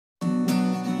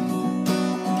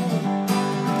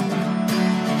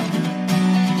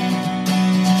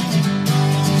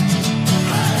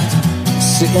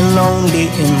Sitting lonely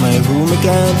in my room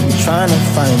again, trying to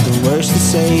find the words to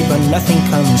say, but nothing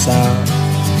comes out.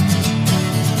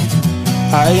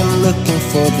 I am looking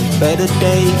for the better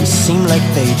days, seem like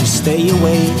they just stay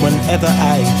away whenever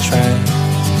I try.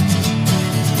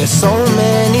 There's so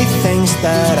many things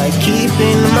that I keep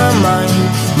in my mind.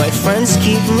 My friends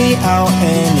keep me out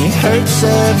and it hurts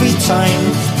every time.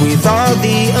 With all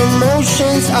the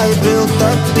emotions I built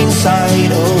up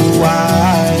inside, oh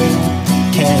why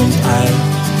can't I?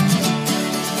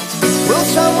 Will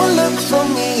someone look for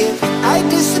me if I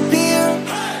disappear?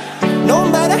 No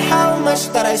matter how much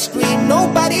that I scream,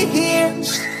 nobody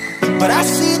hears. But I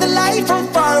see the light from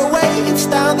far away, it's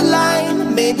down the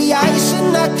line. Maybe I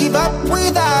should not give up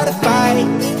without a fight,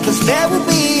 'cause there will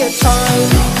be a time.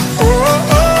 Oh,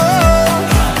 oh,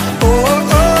 oh, oh,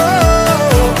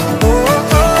 oh,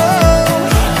 oh, oh.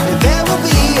 There will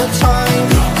be a time.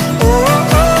 Oh,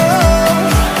 oh,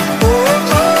 oh,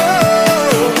 oh,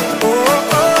 oh,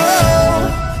 oh,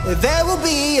 oh. There will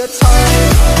be a time.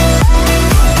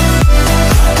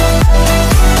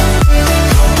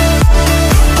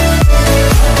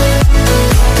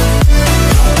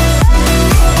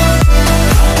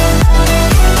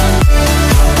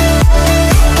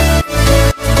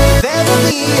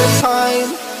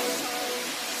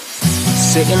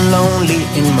 Sitting lonely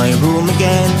in my room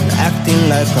again, acting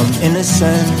like I'm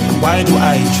innocent. Why do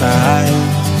I try?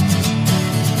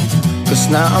 'Cause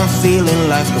now I'm feeling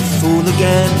like a fool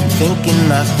again, thinking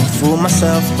I can fool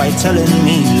myself by telling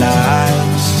me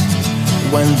lies.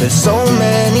 When there's so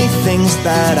many things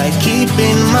that I keep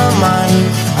in my mind,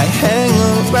 I hang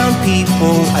around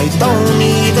people I don't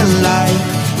even like.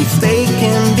 If they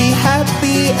can be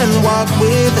happy and walk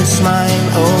with a smile,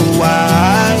 oh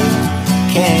why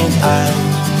can't I?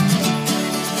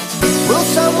 Will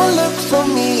someone look for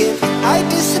me if I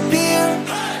disappear?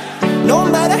 No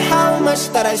matter how much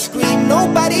that I scream,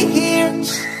 nobody hears.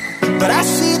 But I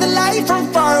see the light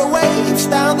from far away, it's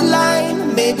down the line.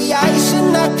 Maybe I should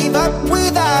not give up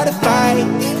without a fight,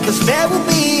 'cause there will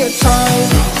be a time.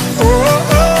 Oh,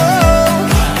 oh,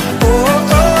 oh,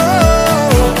 oh, oh,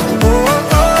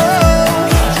 oh, oh.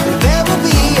 There will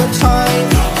be a time.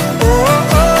 Oh,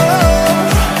 oh,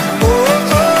 oh, oh,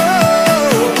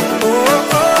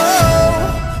 oh,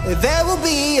 oh. There will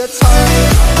be a time.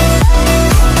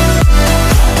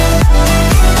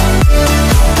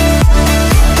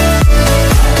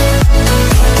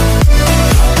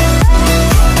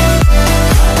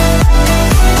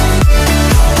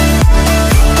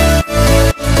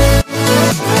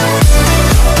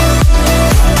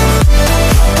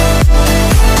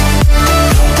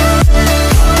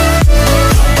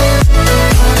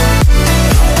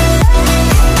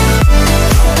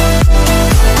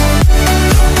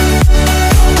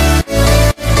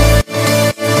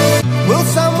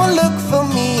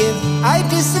 I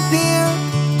disappear.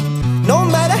 No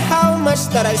matter how much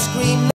that I scream.